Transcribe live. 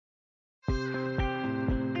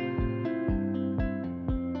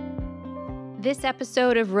This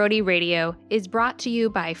episode of Rhody Radio is brought to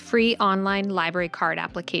you by free online library card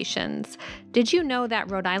applications. Did you know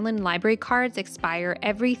that Rhode Island library cards expire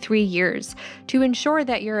every 3 years to ensure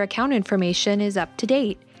that your account information is up to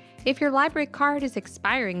date? If your library card is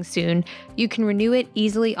expiring soon, you can renew it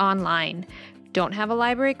easily online. Don't have a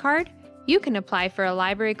library card? You can apply for a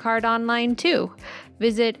library card online too.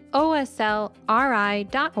 Visit oslri.org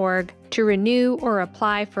to renew or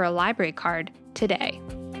apply for a library card today.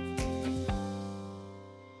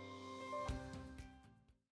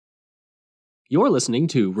 You're listening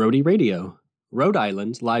to Rhody Radio, Rhode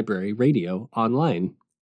Island Library Radio Online.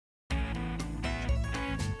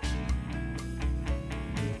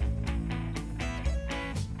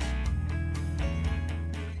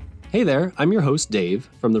 Hey there, I'm your host Dave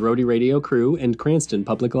from the Rhody Radio crew and Cranston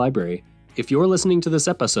Public Library. If you're listening to this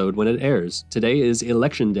episode when it airs, today is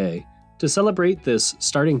Election Day. To celebrate this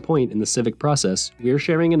starting point in the civic process, we are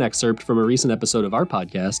sharing an excerpt from a recent episode of our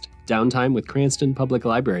podcast, Downtime with Cranston Public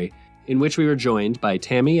Library, in which we were joined by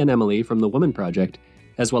Tammy and Emily from the Woman Project,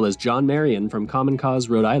 as well as John Marion from Common Cause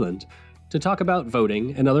Rhode Island, to talk about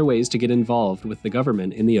voting and other ways to get involved with the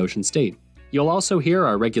government in the Ocean State. You'll also hear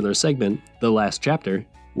our regular segment, The Last Chapter,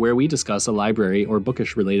 where we discuss a library or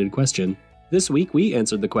bookish-related question. This week we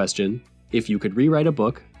answered the question, if you could rewrite a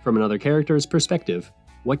book from another character's perspective,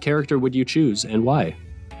 what character would you choose and why?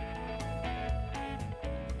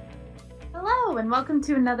 Hello, and welcome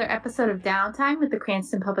to another episode of Downtime with the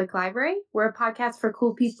Cranston Public Library. We're a podcast for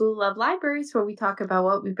cool people who love libraries, where we talk about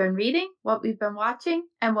what we've been reading, what we've been watching,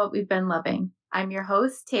 and what we've been loving. I'm your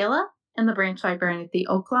host, Taylor, and the branch librarian at the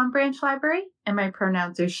Oaklawn Branch Library, and my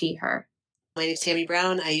pronouns are she, her. My name is Tammy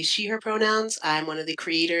Brown. I use she, her pronouns. I'm one of the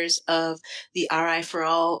creators of the RI for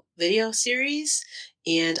All video series,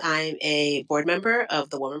 and I'm a board member of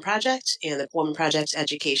the Woman Project and the Woman Project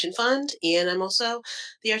Education Fund, and I'm also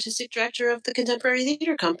the artistic director of the Contemporary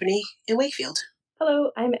Theater Company in Wakefield. Hello,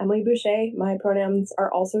 I'm Emily Boucher. My pronouns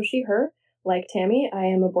are also she, her. Like Tammy, I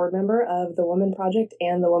am a board member of the Woman Project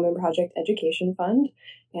and the Woman Project Education Fund,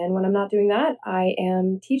 and when I'm not doing that, I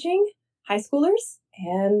am teaching high schoolers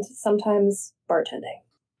and sometimes bartending.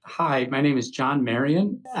 Hi, my name is John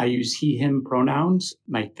Marion. I use he, him pronouns.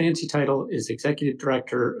 My fancy title is Executive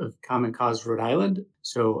Director of Common Cause Rhode Island.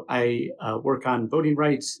 So I work on voting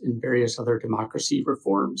rights and various other democracy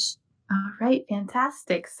reforms. All right,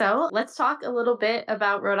 fantastic. So let's talk a little bit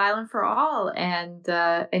about Rhode Island for All and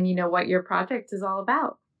what your project is all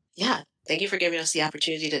about. Yeah. Thank you for giving us the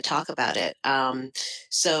opportunity to talk about it.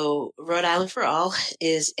 So Rhode Island for All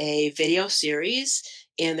is a video series,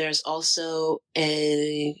 and there's also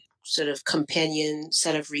a sort of companion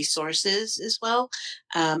set of resources as well.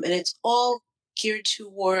 And it's all geared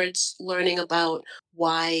towards learning about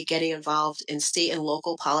why getting involved in state and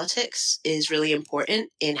local politics is really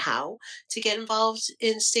important, and how to get involved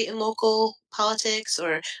in state and local politics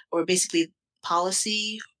or basically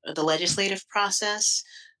policy or the legislative process.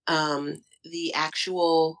 The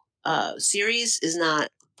actual series is not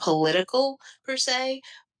political per se,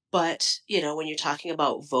 but, when you're talking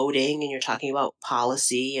about voting and you're talking about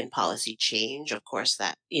policy and policy change, of course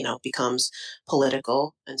that, becomes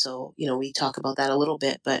political. And so, we talk about that a little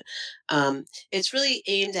bit, but it's really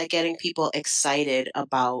aimed at getting people excited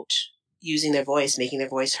about using their voice, making their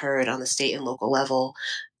voice heard on the state and local level.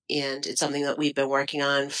 And it's something that we've been working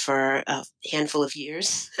on for a handful of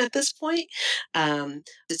years at this point.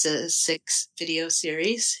 It's a 6-video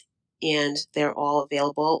series, and they're all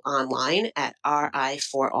available online at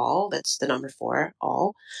RI4All. That's the number 4,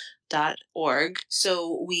 all.org.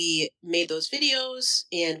 So we made those videos,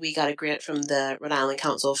 and we got a grant from the Rhode Island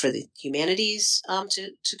Council for the Humanities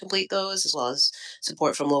to complete those, as well as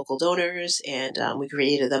support from local donors. And we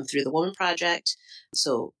created them through the Woman Project.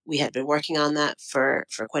 So we had been working on that for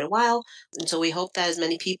quite a while. And so we hope that as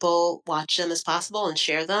many people watch them as possible and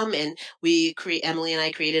share them. And Emily and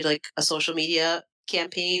I created like a social media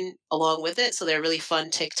campaign along with it. So they're really fun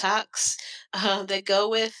TikToks that go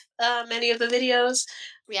with many of the videos.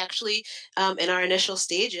 We actually, in our initial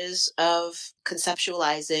stages of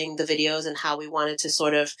conceptualizing the videos and how we wanted to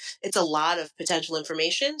it's a lot of potential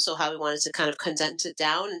information. So how we wanted to kind of condense it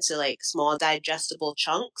down into like small digestible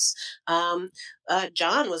chunks.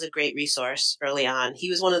 John was a great resource early on. He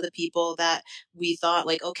was one of the people that we thought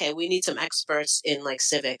like, okay, we need some experts in like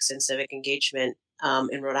civics and civic engagement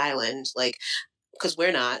in Rhode Island. Like, because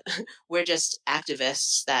we're just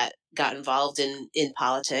activists that got involved in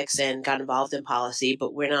politics and got involved in policy,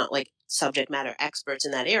 but we're not like subject matter experts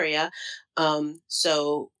in that area.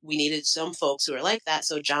 So we needed some folks who are like that.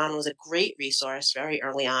 So John was a great resource very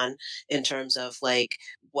early on in terms of like,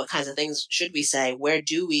 what kinds of things should we say? Where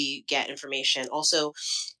do we get information? Also,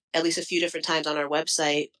 at least a few different times on our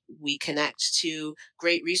website, we connect to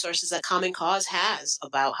great resources that Common Cause has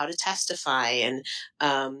about how to testify and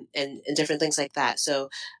different things like that. So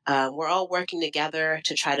we're all working together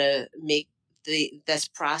to try to make this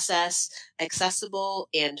process accessible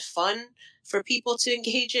and fun for people to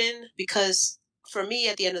engage in, because for me,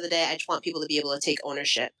 at the end of the day, I just want people to be able to take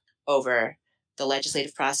ownership over the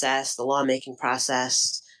legislative process, the lawmaking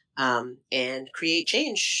process, and create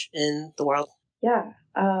change in the world. Yeah.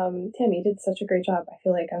 Tammy, you did such a great job. I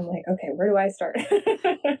feel like I'm like, okay, where do I start?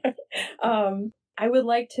 I would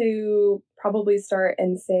like to probably start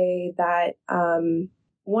and say that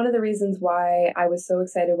one of the reasons why I was so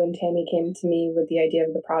excited when Tammy came to me with the idea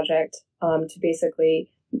of the project, to basically,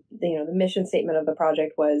 the mission statement of the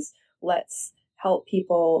project was, let's help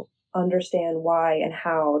people understand why and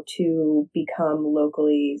how to become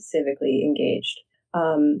locally civically engaged.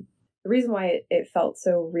 The reason why it felt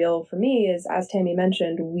so real for me is, as Tammy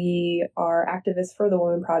mentioned, we are activists for the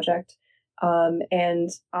Women Project. And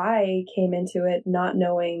I came into it not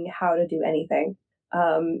knowing how to do anything.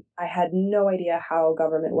 I had no idea how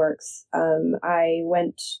government works. I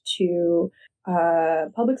went to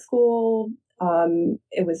public school.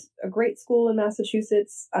 It was a great school in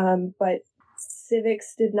Massachusetts, but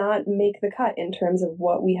civics did not make the cut in terms of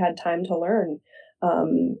what we had time to learn,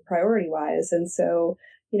 priority-wise. And so,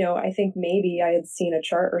 I think maybe I had seen a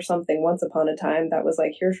chart or something once upon a time that was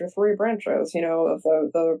like, here's your 3 branches, of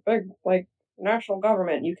the big, national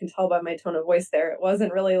government. You can tell by my tone of voice there. It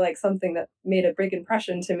wasn't really like something that made a big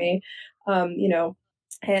impression to me,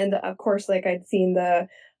 and of course, I'd seen the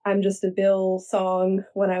I'm Just a Bill song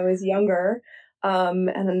when I was younger. And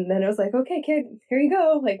then I was like, okay, kid, here you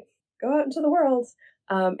go. Go out into the world.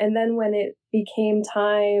 And then when it became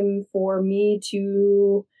time for me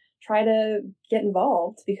to try to get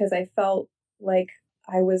involved, because I felt like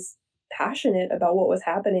I was passionate about what was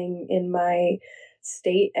happening in my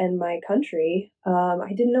state and my country,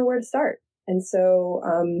 I didn't know where to start. And so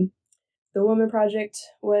the Women Project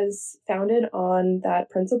was founded on that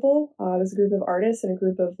principle. It was a group of artists and a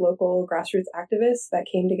group of local grassroots activists that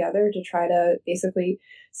came together to try to basically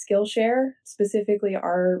skill share. Specifically,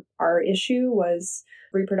 our issue was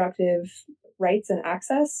reproductive rights and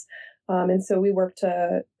access. And so we worked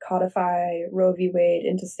to codify Roe v. Wade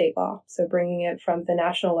into state law. So bringing it from the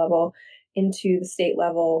national level into the state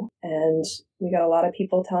level. And we got a lot of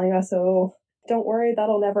people telling us, oh, don't worry,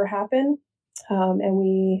 that'll never happen. And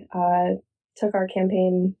we took our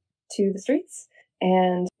campaign to the streets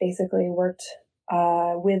and basically worked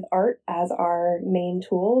with art as our main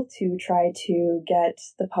tool to try to get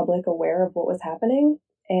the public aware of what was happening.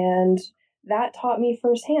 And that taught me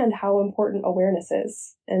firsthand how important awareness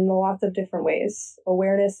is in lots of different ways.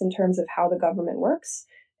 Awareness in terms of how the government works,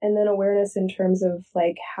 and then awareness in terms of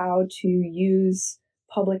how to use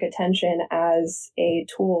public attention as a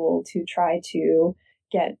tool to try to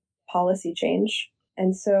get policy change.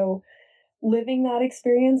 And so living that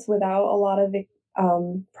experience without a lot of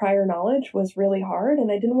prior knowledge was really hard,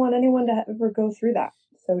 and I didn't want anyone to ever go through that.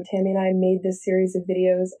 So Tammy and I made this series of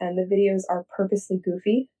videos, and the videos are purposely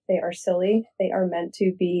goofy. They are silly. They are meant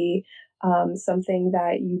to be something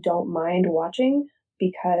that you don't mind watching,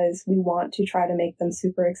 because we want to try to make them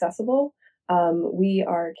super accessible. We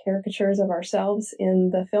are caricatures of ourselves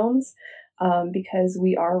in the films because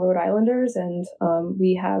we are Rhode Islanders, and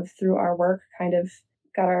we have, through our work, kind of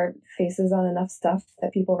got our faces on enough stuff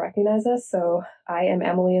that people recognize us. So I am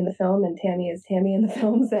Emily in the film, and Tammy is Tammy in the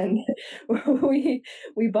films, and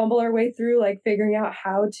we bumble our way through figuring out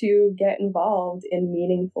how to get involved in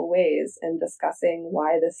meaningful ways and discussing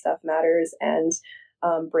why this stuff matters, and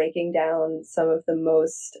breaking down some of the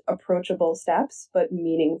most approachable steps but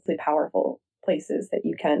meaningfully powerful places that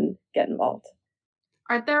you can get involved.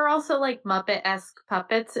 Aren't there also Muppet-esque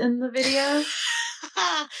puppets in the videos?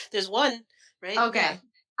 There's one. Right? Okay. Yeah.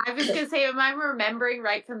 I was going to say, am I remembering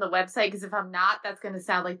right from the website? Because if I'm not, that's going to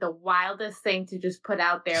sound like the wildest thing to just put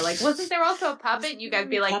out there. Wasn't there also a puppet? You guys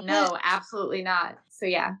be like, no, absolutely not. So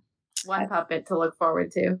yeah, one puppet to look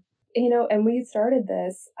forward to. And we started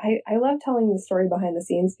this. I love telling the story behind the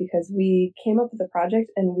scenes, because we came up with the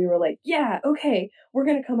project and we were like, yeah, okay, we're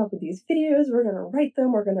going to come up with these videos. We're going to write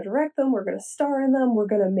them. We're going to direct them. We're going to star in them. We're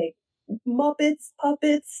going to make Muppets,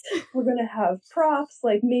 puppets. We're going to have props.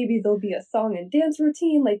 Maybe there'll be a song and dance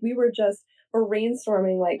routine. We're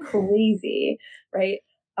brainstorming like crazy, right?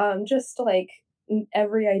 Just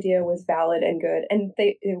every idea was valid and good, and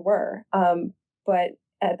they were. But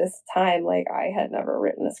at this time, I had never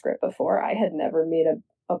written a script before. I had never made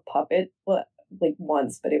a puppet,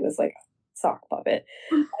 once, but it was a sock puppet.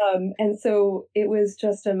 And so it was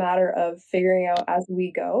just a matter of figuring out as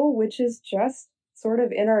we go, which is just sort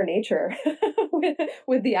of in our nature.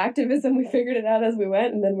 with the activism, we figured it out as we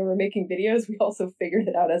went. And then when we're making videos, we also figured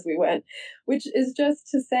it out as we went, which is just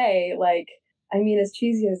to say, like, I mean, as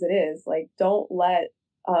cheesy as it is, like, don't let,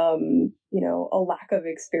 a lack of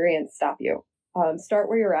experience stop you. Start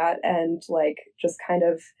where you're at and like, just kind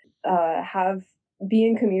of, be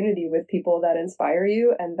in community with people that inspire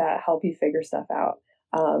you and that help you figure stuff out.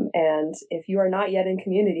 And if you are not yet in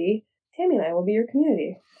community, Tammy and I will be your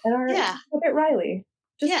community. And our look at Riley.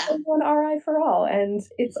 Just one RI for all. And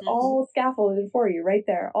it's all scaffolded for you right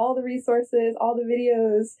there. All the resources, all the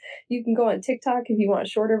videos. You can go on TikTok if you want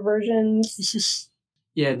shorter versions.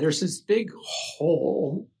 Yeah, there's this big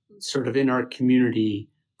hole sort of in our community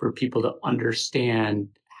for people to understand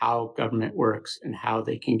how government works and how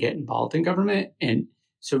they can get involved in government. And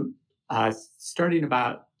so starting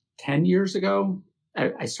about 10 years ago,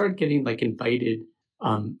 I started getting like invited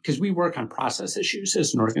because we work on process issues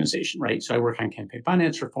as an organization, right? So I work on campaign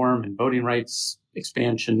finance reform and voting rights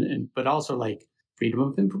expansion, but also like freedom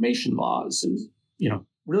of information laws and,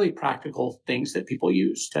 really practical things that people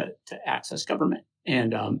use to access government.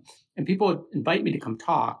 And people would invite me to come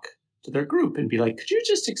talk to their group and be like, could you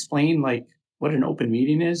just explain like what an open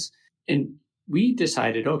meeting is? And we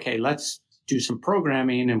decided, okay, let's do some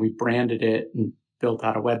programming, and we branded it and built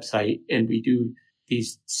out a website, and we do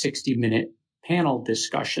these 60-minute panel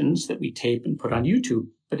discussions that we tape and put on YouTube,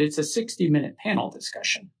 but it's a 60-minute panel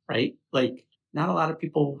discussion, right? Like not a lot of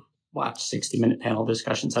people watch 60-minute panel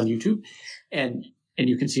discussions on YouTube, and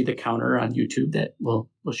you can see the counter on YouTube that will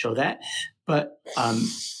show that. But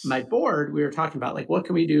my board, we were talking about like, what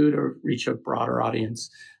can we do to reach a broader audience?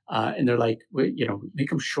 And they're like, make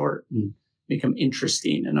them short and make them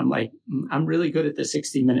interesting. And I'm like, I'm really good at the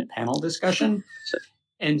 60-minute panel discussion.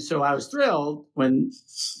 And so I was thrilled when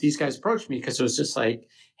these guys approached me because it was just like,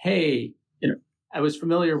 hey, I was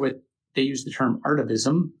familiar with, they use the term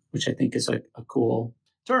artivism, which I think is a cool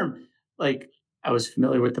term. Like I was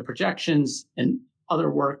familiar with the projections and other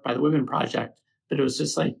work by the Women Project, but it was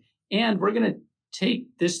just like, and we're going to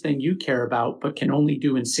take this thing you care about, but can only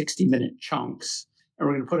do in 60-minute chunks. And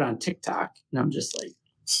we're going to put it on TikTok. And I'm just like,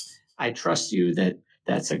 I trust you that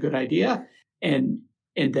that's a good idea. And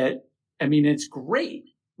that, I mean, it's great,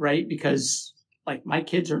 right? Because like my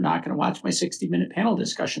kids are not going to watch my 60-minute panel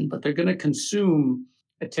discussion, but they're going to consume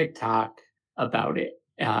a TikTok about it.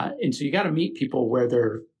 And so you got to meet people where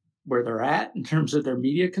they're at in terms of their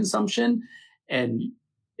media consumption. And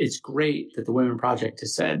it's great that the Women Project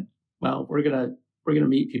has said, well, we're going to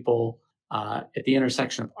meet people at the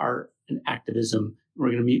intersection of art and activism. We're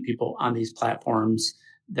going to meet people on these platforms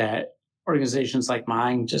that organizations like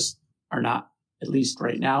mine just are not, at least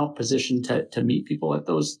right now, positioned to meet people at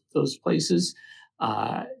those places.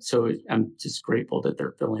 So I'm just grateful that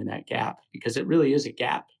they're filling that gap, because it really is a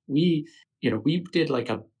gap. We did like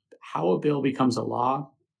how a bill becomes a law,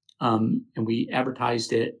 and we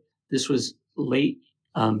advertised it. This was late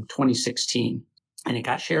 2016, and it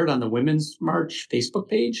got shared on the Women's March Facebook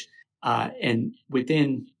page. And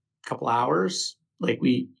within a couple hours, like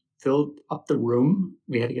we filled up the room.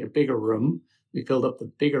 We had to get a bigger room. We filled up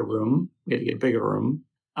the bigger room. We had to get a bigger room.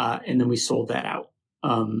 And then we sold that out.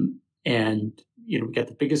 And, we got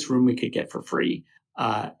the biggest room we could get for free.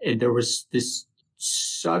 And there was this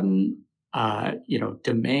sudden,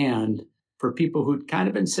 demand for people who'd kind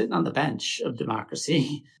of been sitting on the bench of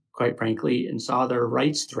democracy, quite frankly, and saw their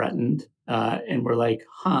rights threatened. And were like,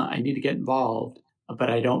 I need to get involved,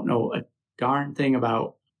 but I don't know a darn thing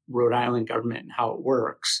about Rhode Island government and how it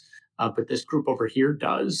works. But this group over here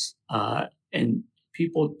does. And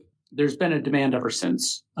people, there's been a demand ever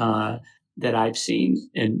since that I've seen.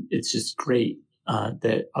 And it's just great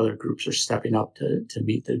that other groups are stepping up to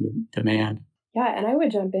meet the demand. Yeah, and I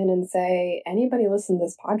would jump in and say, anybody listening to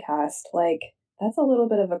this podcast, like, that's a little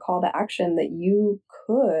bit of a call to action that you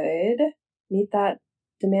could meet that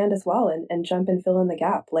demand as well and jump and fill in the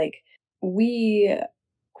gap. Like, we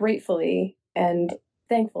gratefully and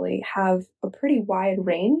thankfully have a pretty wide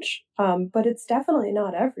range, but it's definitely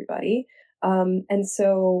not everybody. And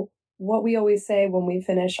so what we always say when we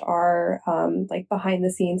finish our like behind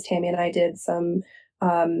the scenes, Tammy and I did some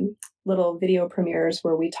little video premieres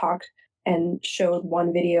where we talked and showed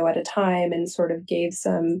one video at a time and sort of gave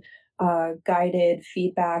some guided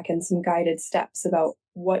feedback and some guided steps about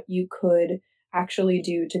what you could actually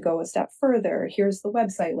do to go a step further. Here's the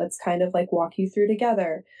website. Let's kind of like walk you through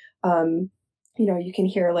together. You can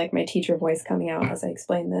hear like my teacher voice coming out as I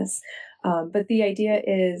explain this. But the idea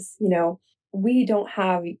is, we don't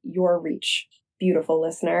have your reach, beautiful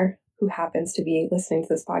listener who happens to be listening to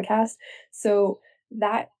this podcast. So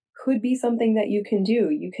that could be something that you can do.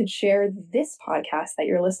 You could share this podcast that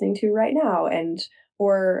you're listening to right now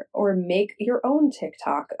or make your own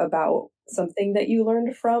TikTok about something that you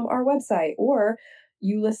learned from our website, or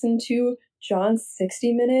you listen to John's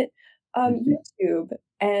 60-minute YouTube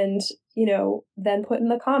and, then put in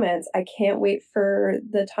the comments, I can't wait for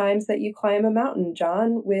the times that you climb a mountain,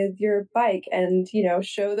 John, with your bike, and,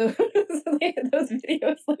 show those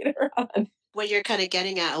videos later on. What you're kind of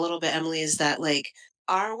getting at a little bit, Emily, is that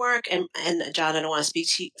our work, and John, I don't want to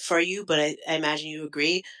speak for you, but I imagine you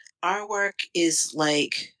agree, our work is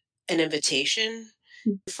like an invitation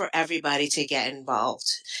for everybody to get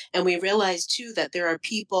involved. And we realize too that there are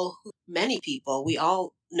many people, we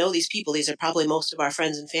all know these people, these are probably most of our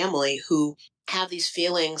friends and family, who have these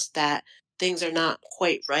feelings that things are not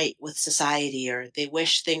quite right with society, or they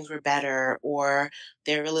wish things were better, or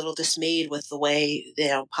they're a little dismayed with the way,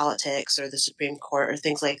 politics or the Supreme Court or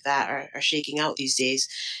things like that are shaking out these days.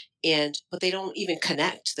 But they don't even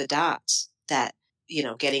connect the dots that,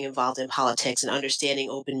 getting involved in politics and understanding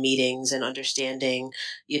open meetings and understanding,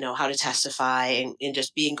 how to testify and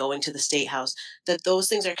just going to the State House, that those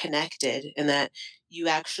things are connected, and that you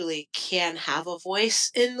actually can have a voice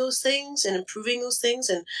in those things and improving those things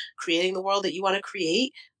and creating the world that you want to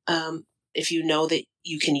create. If you know that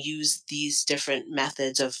you can use these different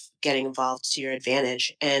methods of getting involved to your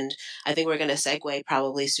advantage. And I think we're going to segue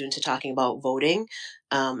probably soon to talking about voting,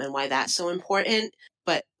 and why that's so important.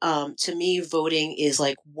 But to me, voting is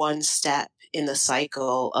like one step in the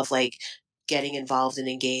cycle of getting involved and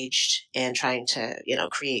engaged and trying to,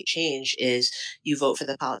 create change. Is you vote for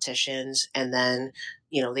the politicians, and then,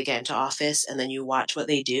 they get into office, and then you watch what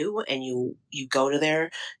they do, and you go to their,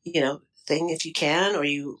 thing if you can, or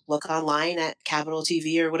you look online at Capitol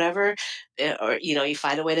TV or whatever, or, you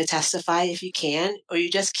find a way to testify if you can, or you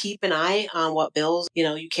just keep an eye on what bills,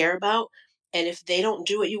 you care about. And if they don't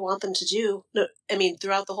do what you want them to do,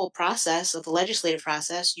 throughout the whole process of the legislative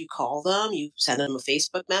process, you call them, you send them a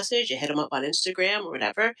Facebook message, you hit them up on Instagram or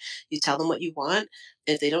whatever, you tell them what you want.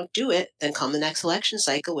 And if they don't do it, then come the next election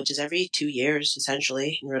cycle, which is every 2 years,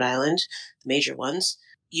 essentially, in Rhode Island, the major ones,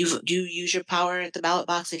 you use your power at the ballot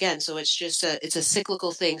box again. So it's just it's a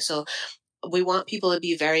cyclical thing. So we want people to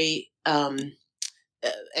be very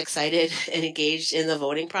excited and engaged in the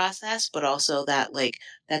voting process, but also that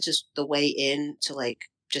that's just the way in to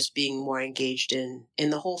just being more engaged in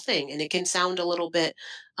the whole thing. And it can sound a little bit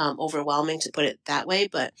overwhelming to put it that way,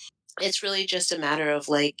 but it's really just a matter of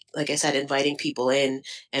like I said, inviting people in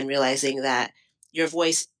and realizing that your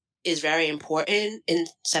voice is very important in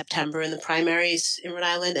September in the primaries in Rhode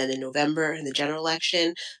Island, and in November in the general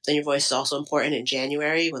election. Then your voice is also important in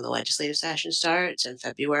January when the legislative session starts, and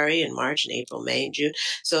February and March and April, May and June.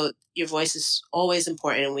 So your voice is always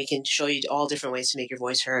important, and we can show you all different ways to make your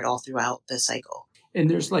voice heard all throughout the cycle. And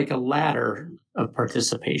there's a ladder of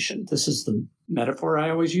participation. This is the metaphor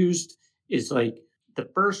I always used, is the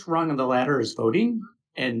first rung of the ladder is voting,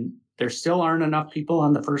 and there still aren't enough people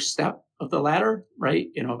on the first step of the ladder, right?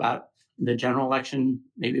 About the general election,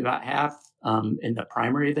 maybe about half. In the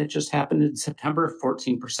primary that just happened in September,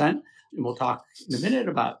 14%. And we'll talk in a minute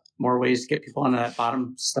about more ways to get people on that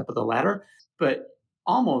bottom step of the ladder. But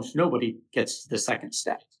almost nobody gets to the second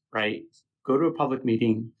step, right? Go to a public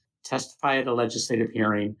meeting, testify at a legislative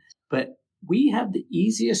hearing. But we have the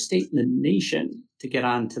easiest state in the nation to get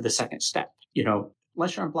on to the second step.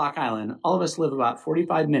 Unless you're on Block Island, all of us live about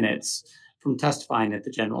 45 minutes from testifying at the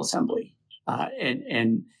General Assembly.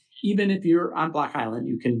 And even if you're on Block Island,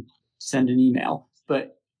 you can send an email.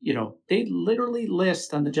 But, they literally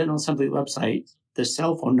list on the General Assembly website the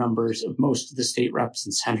cell phone numbers of most of the state reps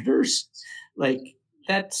and senators.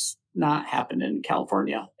 That's not happening in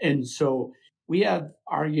California. And so we have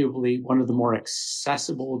arguably one of the more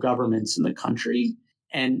accessible governments in the country,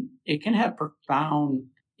 and it can have profound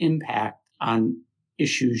impact on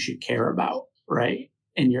issues you care about, right,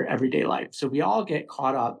 in your everyday life. So we all get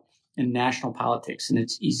caught up in national politics, and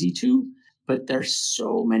it's easy to, but there's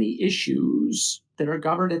so many issues that are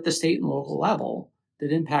governed at the state and local level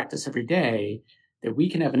that impact us every day that we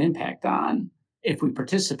can have an impact on if we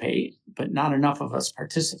participate, but not enough of us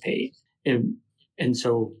participate. And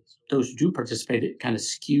so those who do participate, it kind of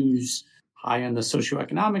skews high on the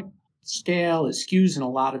socioeconomic scale. It skews in a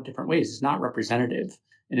lot of different ways. It's not representative.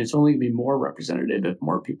 And it's only going to be more representative if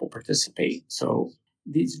more people participate. So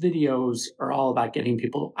these videos are all about getting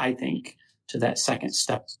people, I think, to that second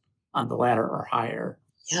step on the ladder or higher.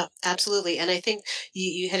 Yeah, absolutely. And I think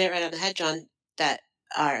you hit it right on the head, John, that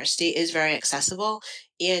our state is very accessible.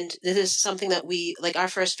 And this is something that our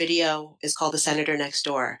first video is called The Senator Next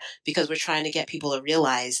Door, because we're trying to get people to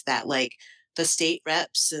realize that the state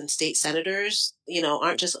reps and state senators,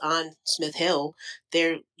 aren't just on Smith Hill.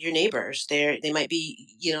 They're your neighbors. They might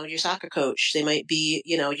be, your soccer coach. They might be,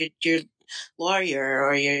 your lawyer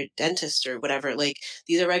or your dentist or whatever. Like,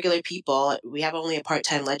 these are regular people. We have only a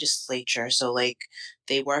part-time legislature. So like,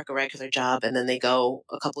 they work a regular job and then they go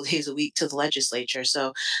a couple of days a week to the legislature.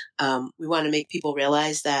 So we want to make people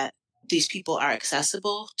realize that these people are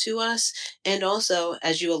accessible to us. And also,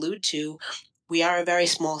 as you allude to, we are a very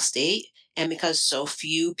small state. And because so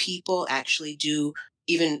few people actually do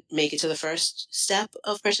even make it to the first step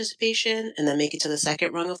of participation and then make it to the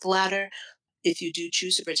second rung of the ladder, if you do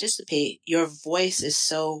choose to participate, your voice is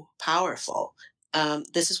so powerful.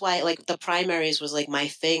 This is why, like, the primaries was like my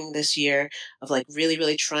thing this year of like really,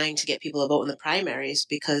 really trying to get people to vote in the primaries,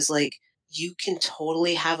 because like you can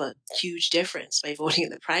totally have a huge difference by voting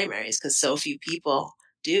in the primaries because so few people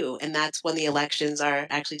do. And that's when the elections are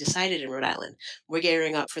actually decided in Rhode Island. We're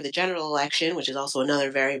gearing up for the general election, which is also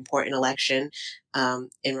another very important election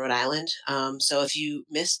in Rhode Island. So if you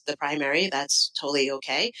missed the primary, that's totally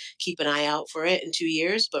okay. Keep an eye out for it in 2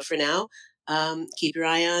 years. But for now, keep your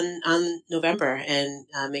eye on November and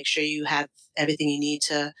make sure you have everything you need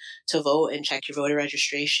to vote and check your voter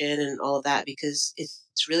registration and all of that, because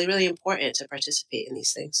it's really, really important to participate in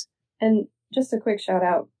these things. And just a quick shout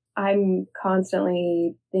out. I'm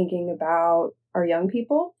constantly thinking about our young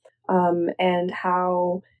people and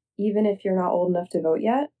how even if you're not old enough to vote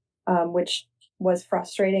yet, which was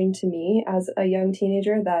frustrating to me as a young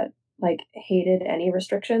teenager that like hated any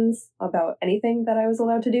restrictions about anything that I was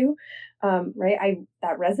allowed to do, right?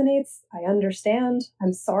 That resonates. I understand.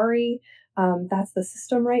 I'm sorry. That's the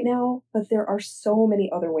system right now. But there are so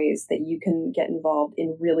many other ways that you can get involved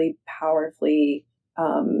in really powerfully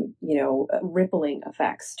rippling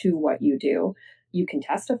effects to what you do. You can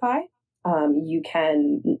testify. You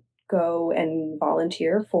can go and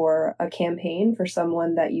volunteer for a campaign for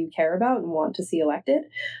someone that you care about and want to see elected.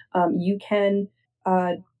 You can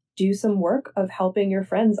do some work of helping your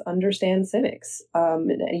friends understand civics.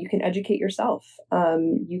 You can educate yourself.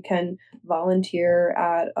 You can volunteer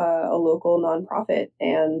at a local nonprofit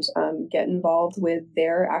and get involved with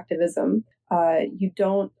their activism. You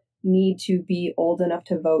don't need to be old enough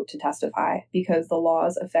to vote to testify, because the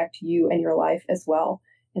laws affect you and your life as well.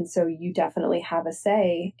 And so you definitely have a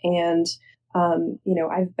say. And,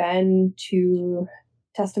 I've been to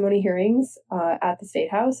testimony hearings at the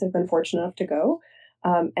State House. I've been fortunate enough to go.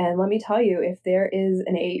 And let me tell you, if there is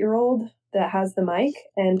an 8-year-old that has the mic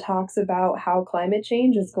and talks about how climate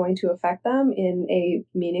change is going to affect them in a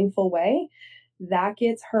meaningful way, that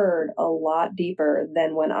gets heard a lot deeper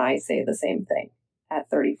than when I say the same thing at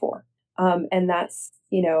 34. And that's,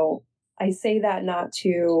 I say that not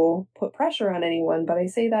to put pressure on anyone, but I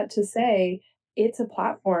say that to say it's a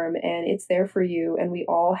platform and it's there for you. And we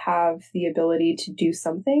all have the ability to do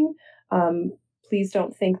something. Please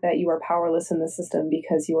don't think that you are powerless in the system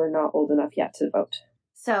because you are not old enough yet to vote.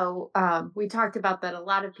 So we talked about that a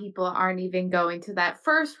lot of people aren't even going to that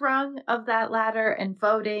first rung of that ladder and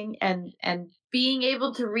voting and being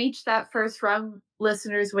able to reach that first rung.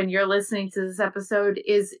 Listeners, when you're listening to this episode,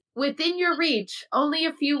 is within your reach, only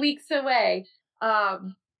a few weeks away.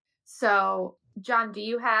 So, John, do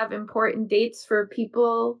you have important dates for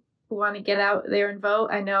people who want to get out there and vote?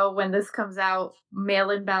 I know when this comes out,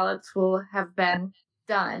 mail-in ballots will have been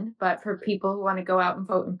done, but for people who want to go out and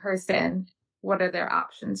vote in person, what are their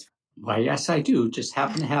options? Why, yes, I do. Just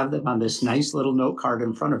happen to have them on this nice little note card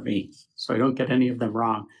in front of me, so I don't get any of them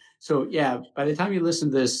wrong. So yeah, by the time you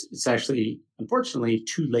listen to this, it's actually, unfortunately,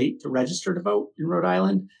 too late to register to vote in Rhode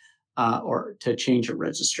Island or to change your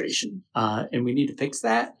registration. And we need to fix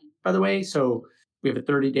that, by the way. So we have a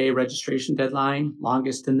 30-day registration deadline,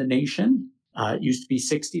 longest in the nation. It used to be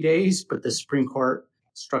 60 days, but the Supreme Court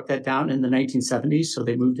struck that down in the 1970s. So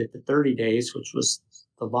they moved it to 30 days, which was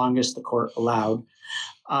the longest the court allowed.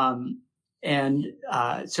 So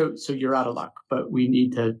you're out of luck, but we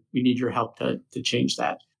need your help to change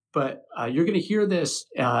that. But you're going to hear this,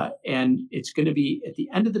 and it's going to be at the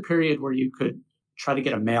end of the period where you could try to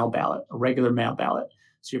get a mail ballot, a regular mail ballot.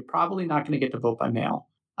 So you're probably not going to get to vote by mail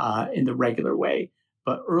in the regular way.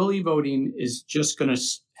 But early voting is just going to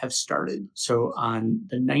have started. So on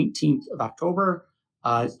the 19th of October,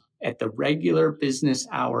 at the regular business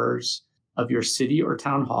hours of your city or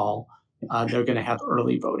town hall, they're going to have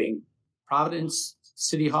early voting. Providence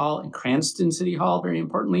City Hall and Cranston City Hall, very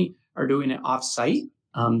importantly, are doing it off-site.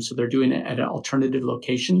 So they're doing it at an alternative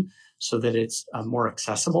location so that it's more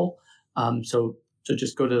accessible. So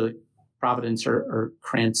just go to the Providence or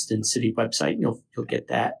Cranston City website, and you'll get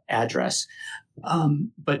that address.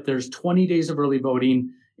 But there's 20 days of early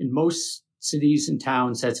voting in most cities and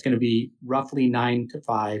towns, that's going to be roughly 9 to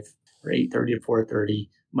 5 or 8:30 to 4:30,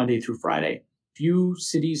 Monday through Friday. Few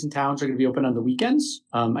cities and towns are going to be open on the weekends.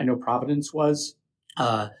 I know Providence was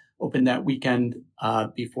open that weekend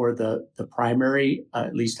before the primary,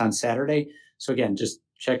 at least on Saturday. So again, just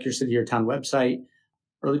check your city or town website.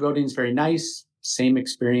 Early voting is very nice. Same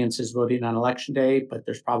experience as voting on election day, but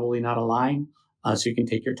there's probably not a line, so you can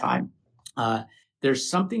take your time. There's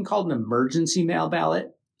something called an emergency mail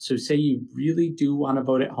ballot. So say you really do want to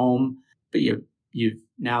vote at home, but you've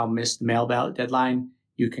now missed the mail ballot deadline.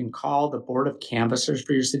 You can call the Board of Canvassers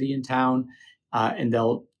for your city and town, and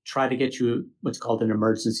they'll try to get you what's called an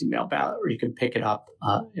emergency mail ballot, or you can pick it up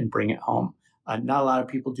and bring it home. Not a lot of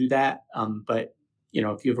people do that, but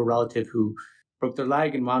if you have a relative who broke their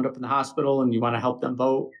leg and wound up in the hospital and you want to help them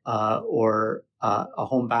vote, or a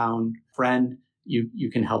homebound friend, you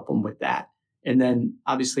can help them with that. And then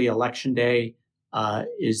obviously election day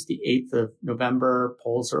is the 8th of November.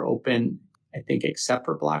 Polls are open, I think, except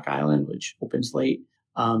for Block Island, which opens late.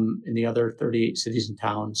 In the other 38 cities and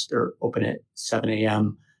towns, they're open at 7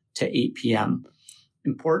 a.m. to 8 p.m.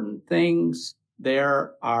 Important things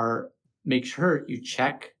there are, make sure you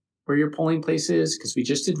check where your polling place is, because we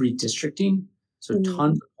just did redistricting. So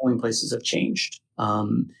tons of polling places have changed.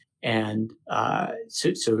 So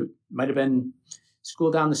it might have been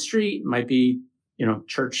school down the street, might be,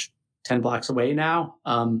 church 10 blocks away now.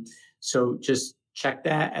 So just check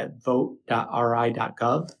that at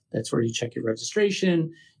vote.ri.gov. That's where you check your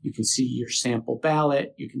registration. You can see your sample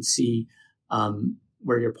ballot. You can see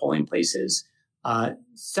where your polling place is.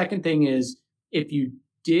 Second thing is, if you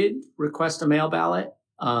did request a mail ballot,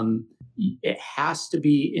 it has to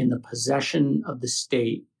be in the possession of the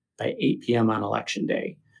state by 8 p.m. on election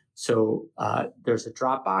day. So there's a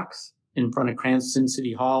drop box in front of Cranston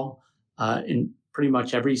City Hall, in pretty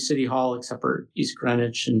much every city hall except for East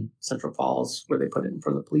Greenwich and Central Falls, where they put it in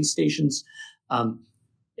front of the police stations.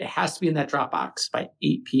 It has to be in that drop box by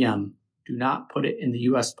 8 p.m. Do not put it in the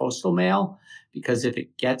U.S. postal mail, because if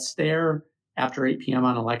it gets there after 8 p.m.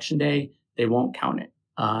 on election day, they won't count it.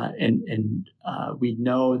 We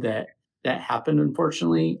know that happened,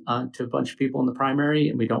 unfortunately, to a bunch of people in the primary,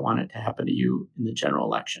 and we don't want it to happen to you in the general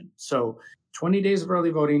election. So 20 days of early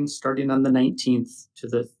voting, starting on the 19th to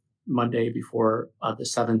the Monday before the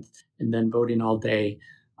 7th, and then voting all day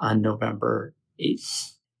on November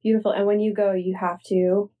 8th. Beautiful. And when you go, you have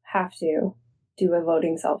to do a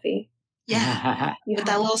voting selfie. Yeah, with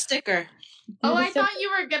that little sticker. Oh, I thought you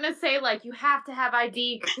were going to say, you have to have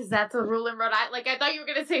ID because that's a rule in Rhode Island. I thought you were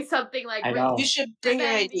going to say something like... You should bring your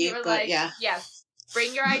ID, but yeah. Yes,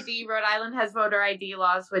 bring your ID. Rhode Island has voter ID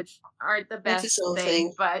laws, which aren't the best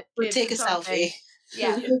thing, but... take a selfie.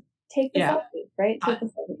 Yeah. Take the selfie, right? Take the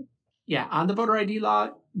selfie. Yeah, on the voter ID law,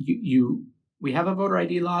 we have a voter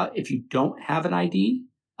ID law. If you don't have an ID,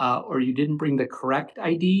 or you didn't bring the correct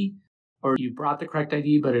ID, or you brought the correct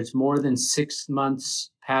ID, but it's more than 6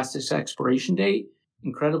 months past its expiration date,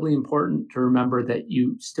 incredibly important to remember that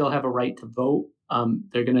you still have a right to vote.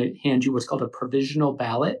 They're going to hand you what's called a provisional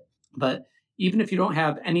ballot. But even if you don't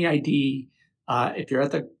have any ID, if you're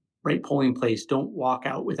at the right polling place, don't walk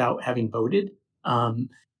out without having voted.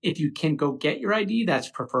 If you can go get your ID, that's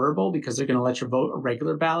preferable, because they're going to let you vote a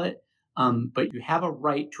regular ballot. But you have a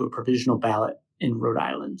right to a provisional ballot in Rhode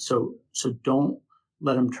Island. So don't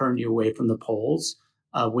let them turn you away from the polls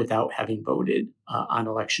without having voted on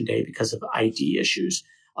election day because of ID issues.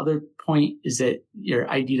 Other point is that your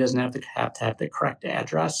ID doesn't have to have the correct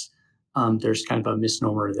address. There's kind of a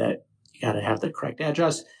misnomer that you got to have the correct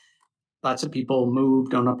address. Lots of people move,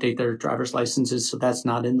 don't update their driver's licenses, so that's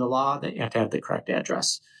not in the law, that you have to have the correct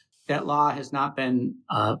address. That law has not been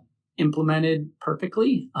implemented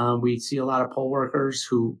perfectly. We see a lot of poll workers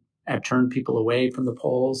who have turned people away from the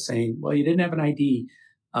polls, saying, well, you didn't have an ID,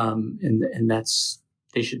 and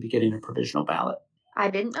they should be getting a provisional ballot.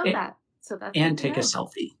 I didn't know that. So that's and take a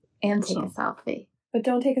selfie. And take a selfie. But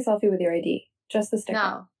don't take a selfie with your ID. Just the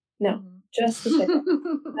sticker. No. Just the sticker.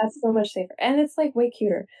 That's so much safer. And it's way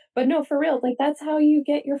cuter. But no, for real, that's how you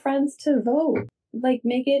get your friends to vote. Make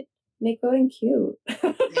voting cute.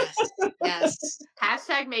 Yes.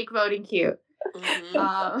 Hashtag make voting cute.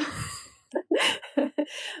 Mm-hmm.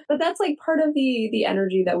 But that's part of the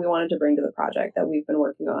energy that we wanted to bring to the project that we've been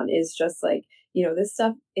working on, is just this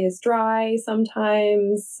stuff is dry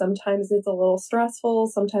sometimes it's a little stressful,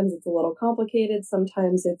 sometimes it's a little complicated,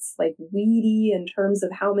 sometimes it's weedy in terms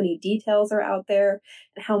of how many details are out there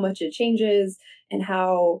and how much it changes, and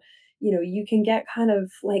how you can get kind of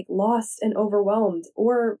lost and overwhelmed,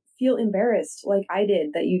 or feel embarrassed like I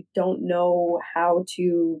did, that you don't know how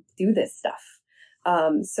to do this stuff.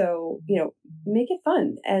 So, make it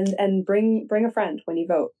fun and bring a friend when you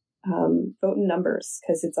vote. Vote in numbers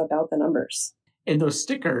because it's about the numbers. And those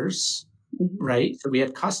stickers, right? So we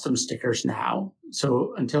have custom stickers now.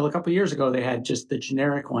 So until a couple of years ago, they had just the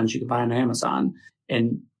generic ones you could buy on Amazon.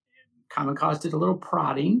 And Common Cause did a little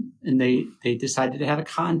prodding, and they decided to have a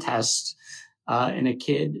contest. And a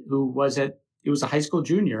kid who he was a high school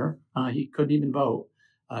junior. He couldn't even vote.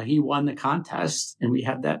 He won the contest, and we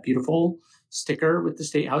have that beautiful sticker with the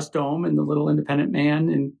State House dome and the little independent man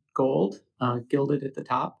in gold, gilded at the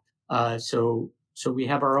top. So we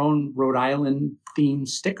have our own Rhode Island themed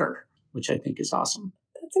sticker, which I think is awesome.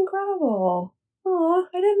 That's incredible. Oh,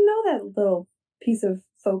 I didn't know that little piece of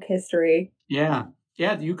folk history. Yeah.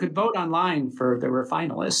 You could vote online there were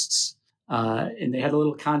finalists, and they had a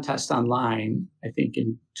little contest online, I think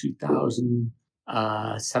in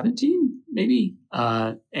 2017, maybe.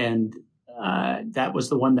 And that was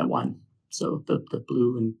the one that won. So the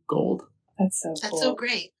blue and gold. That's so cool. That's so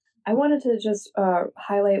great. I wanted to just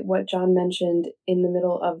highlight what John mentioned in the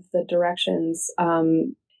middle of the directions.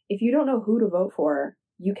 If you don't know who to vote for,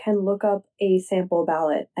 you can look up a sample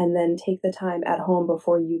ballot and then take the time at home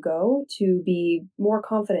before you go to be more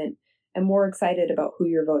confident and more excited about who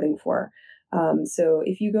you're voting for. So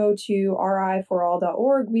if you go to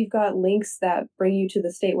riforall.org, we've got links that bring you to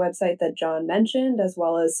the state website that John mentioned, as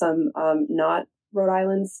well as some not Rhode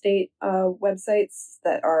Island state websites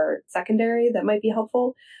that are secondary that might be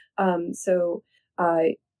helpful. So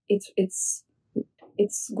it's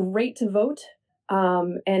great to vote.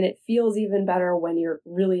 And it feels even better when you're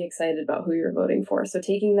really excited about who you're voting for. So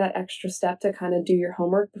taking that extra step to kind of do your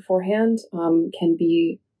homework beforehand can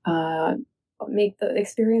be make the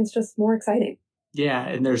experience just more exciting. Yeah,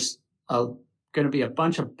 and there's going to be a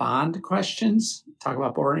bunch of bond questions, talk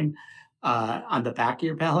about boring, on the back of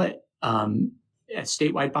your ballot.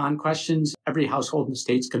 Statewide bond questions. Every household in the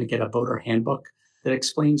state is going to get a voter handbook that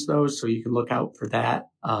explains those, so you can look out for that.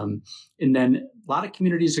 And then a lot of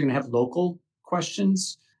communities are going to have local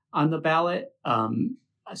questions on the ballot.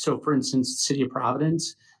 So, for instance, the City of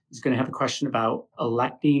Providence is going to have a question about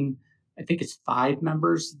electing, I think it's 5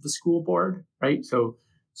 members of the school board, right? So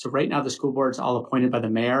right now the school board's all appointed by the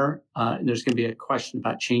mayor, and there's going to be a question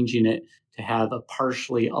about changing it to have a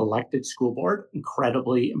partially elected school board.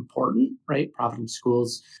 Incredibly important, right? Providence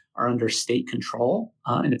schools are under state control,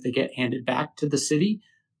 and if they get handed back to the city,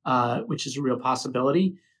 which is a real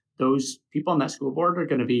possibility, those people on that school board are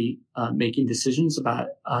going to be making decisions about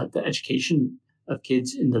the education of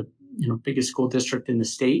kids in the biggest school district in the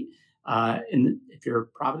state. And if you're a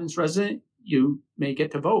Providence resident, you may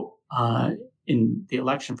get to vote in the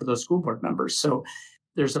election for those school board members. So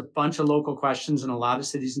there's a bunch of local questions in a lot of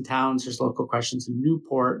cities and towns. There's local questions in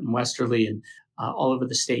Newport and Westerly and all over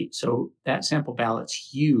the state. So that sample ballot's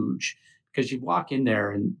huge because you walk in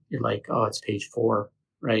there and you're like, oh, it's page 4,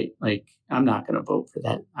 right? Like, I'm not going to vote for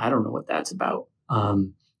that. I don't know what that's about.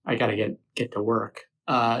 I got to get to work.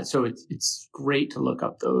 So it's great to look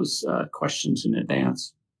up those questions in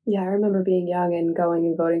advance. Yeah, I remember being young and going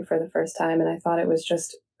and voting for the first time, and I thought it was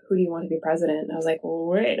just, who do you want to be president? And I was like,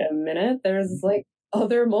 wait a minute, there's like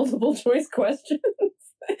other multiple choice questions.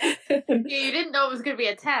 Yeah, you didn't know it was going to be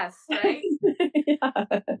a test, right?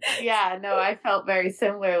 Yeah, no, I felt very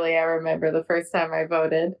similarly. I remember the first time I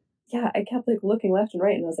voted. Yeah, I kept like looking left and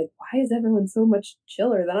right, and I was like, why is everyone so much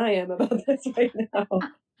chiller than I am about this right now?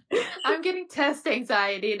 I'm getting test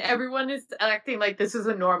anxiety, and everyone is acting like this is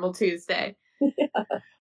a normal Tuesday. Yeah.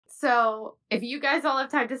 So if you guys all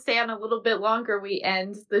have time to stay on a little bit longer, we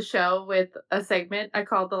end the show with a segment I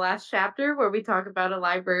called The Last Chapter, where we talk about a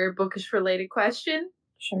library or bookish related question.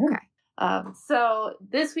 Sure. Okay. So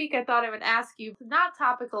this week I thought I would ask you, not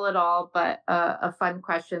topical at all, but a fun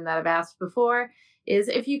question that I've asked before is,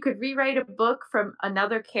 if you could rewrite a book from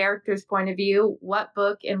another character's point of view, what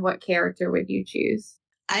book and what character would you choose?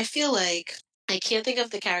 I feel like I can't think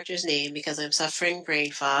of the character's name because I'm suffering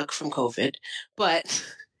brain fog from COVID, but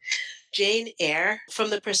Jane Eyre, from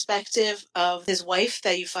the perspective of his wife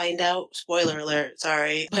that you find out, spoiler alert,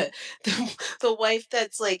 sorry, but the wife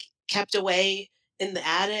that's like kept away in the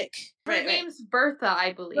attic. Her name's Bertha,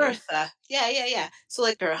 I believe. Bertha. Yeah. So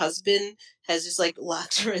like her husband has just like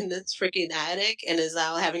locked her in this freaking attic and is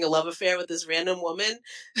now having a love affair with this random woman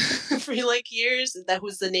for like years. That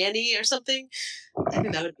was the nanny or something. I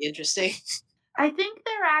think that would be interesting. I think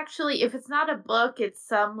they're actually, if it's not a book, it's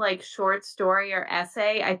some like short story or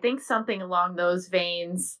essay. I think something along those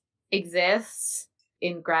veins exists.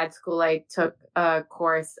 In grad school, I took a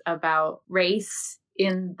course about race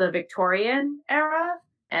in the Victorian era.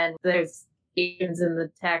 And there's indications in the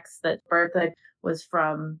text that Bertha was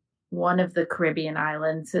from one of the Caribbean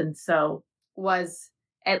islands. And so was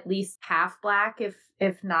at least half Black,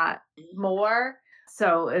 if not more.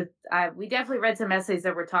 So we definitely read some essays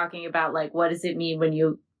that were talking about, like, what does it mean when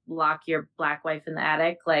you lock your Black wife in the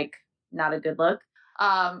attic? Like, not a good look.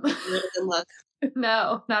 Not a good look.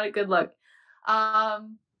 No, not a good look.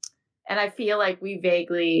 And I feel like we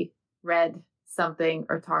vaguely read something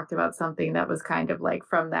or talked about something that was kind of like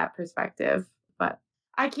from that perspective, but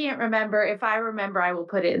I can't remember. If I remember, I will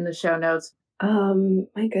put it in the show notes.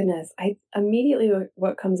 My goodness. I immediately,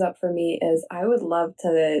 what comes up for me is I would love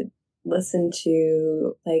to listen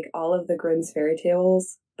to like all of the Grimm's fairy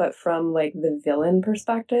tales, but from like the villain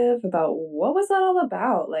perspective about what was that all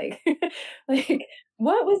about? Like, like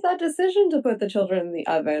what was that decision to put the children in the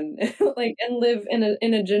oven, like, and live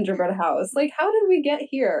in a gingerbread house? Like, how did we get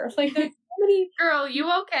here? Like, there's so many. Girl,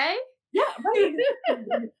 you okay? Yeah, right.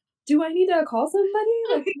 Do I need to call somebody?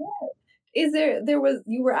 Like, what? Is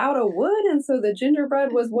you were out of wood, and so the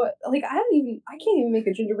gingerbread was what? Like, I can't even make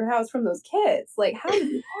a gingerbread house from those kits. Like, how did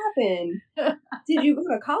it happen? Did you go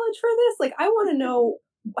to college for this? Like, I want to know,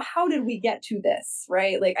 how did we get to this,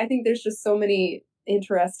 right? Like, I think there's just so many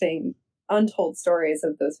interesting untold stories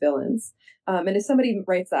of those villains. And if somebody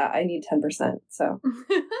writes that, I need 10%. So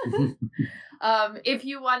if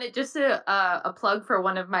you wanted just a plug for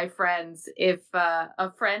one of my friends, if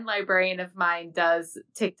a friend librarian of mine does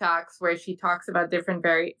TikToks where she talks about different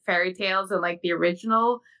fairy tales and like the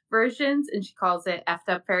original versions, and she calls it effed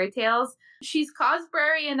up fairy tales. She's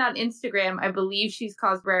Cosbrarian on Instagram. I believe she's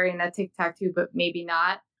Cosbrarian at TikTok too, but maybe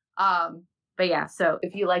not. But yeah, so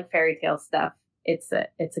if you like fairy tale stuff, it's a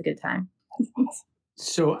good time.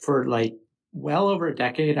 So for like well over a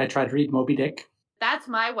decade, I tried to read Moby Dick. That's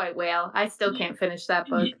my white whale. I still can't finish that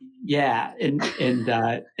book. Yeah, and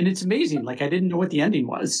it's amazing. Like, I didn't know what the ending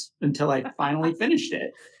was until I finally finished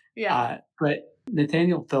it. Yeah. But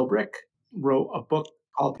Nathaniel Philbrick wrote a book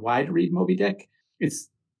called Why to Read Moby Dick. It's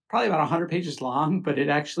probably about 100 pages long, but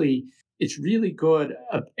it's really good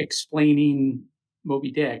at explaining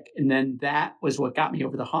Moby Dick. And then that was what got me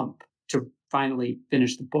over the hump to finally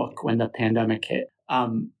finish the book when the pandemic hit.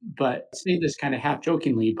 But I say this kind of half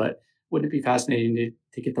jokingly, but wouldn't it be fascinating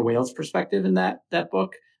to get the whale's perspective in that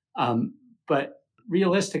book? But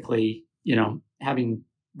realistically, having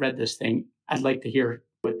read this thing, I'd like to hear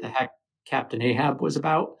what the heck Captain Ahab was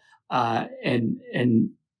about, and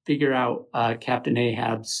figure out Captain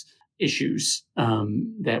Ahab's issues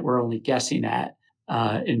that we're only guessing at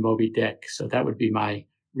in Moby Dick. So that would be my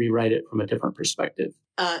rewrite it from a different perspective.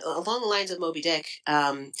 Along the lines of Moby Dick,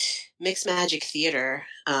 Mixed Magic Theater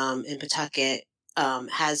in Pawtucket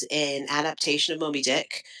has an adaptation of Moby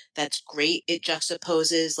Dick that's great. It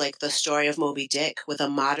juxtaposes like the story of Moby Dick with a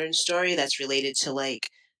modern story that's related to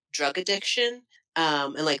like drug addiction,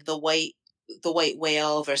 and like the white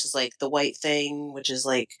whale versus like the white thing, which is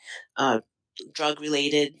like drug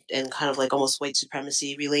related and kind of like almost white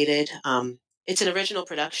supremacy related. It's an original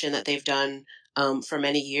production that they've done for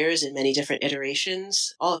many years in many different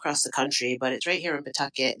iterations all across the country, but it's right here in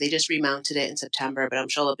Pawtucket. They just remounted it in September, but I'm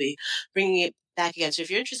sure they'll be bringing it back again. So if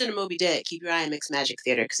you're interested in Moby Dick, keep your eye on Mixed Magic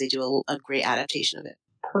Theater because they do a great adaptation of it.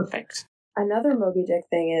 Perfect. Another Moby Dick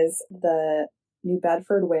thing is the New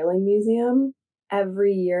Bedford Whaling Museum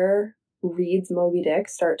every year reads Moby Dick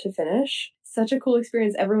start to finish. Such a cool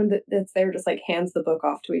experience. Everyone that's there just like hands the book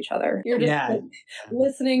off to each other. You're just like,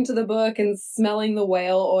 listening to the book and smelling the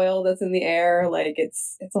whale oil that's in the air. Like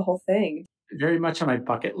it's a whole thing. Very much on my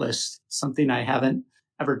bucket list. Something I haven't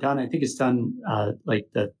ever done. I think it's done like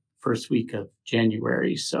the first week of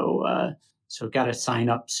January. So got to sign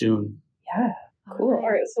up soon. Yeah. Cool.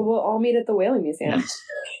 All right. So we'll all meet at the Whaling Museum. Yes.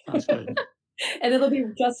 Sounds good. And it'll be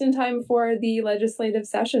just in time for the legislative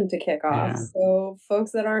session to kick off. Yeah. So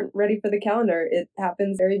folks that aren't ready for the calendar, it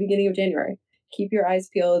happens very beginning of January. Keep your eyes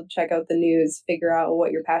peeled, check out the news, figure out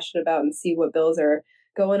what you're passionate about, and see what bills are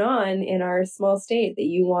going on in our small state that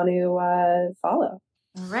you want to follow.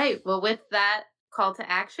 All right. Well, with that call to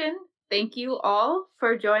action, thank you all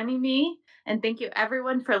for joining me. And thank you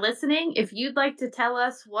everyone for listening. If you'd like to tell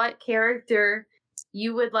us what character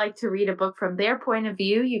you would like to read a book from their point of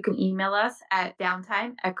view, you can email us at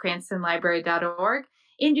downtime@cranstonlibrary.org.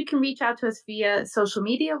 And you can reach out to us via social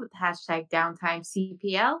media with the hashtag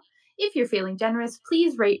DowntimeCPL. If you're feeling generous,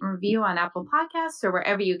 please rate and review on Apple Podcasts or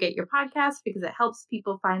wherever you get your podcasts because it helps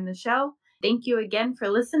people find the show. Thank you again for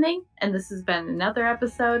listening. And this has been another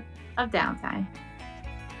episode of Downtime.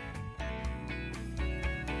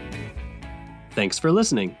 Thanks for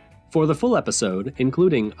listening. For the full episode,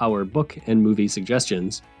 including our book and movie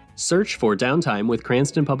suggestions, search for Downtime with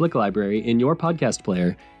Cranston Public Library in your podcast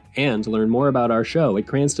player and learn more about our show at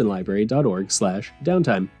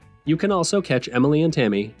cranstonlibrary.org/downtime. You can also catch Emily and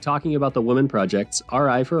Tammy talking about the Women Project's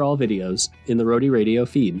RI for All videos in the Rhody Radio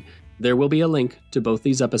feed. There will be a link to both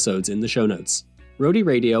these episodes in the show notes. Rhody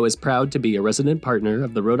Radio is proud to be a resident partner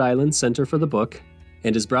of the Rhode Island Center for the Book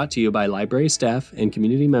and is brought to you by library staff and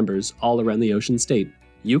community members all around the Ocean State.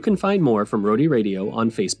 You can find more from Rhody Radio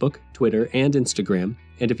on Facebook, Twitter, and Instagram.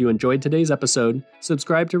 And if you enjoyed today's episode,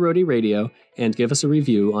 subscribe to Rhody Radio and give us a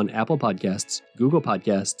review on Apple Podcasts, Google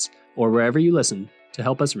Podcasts, or wherever you listen to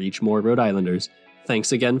help us reach more Rhode Islanders.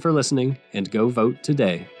 Thanks again for listening, and go vote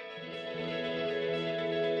today.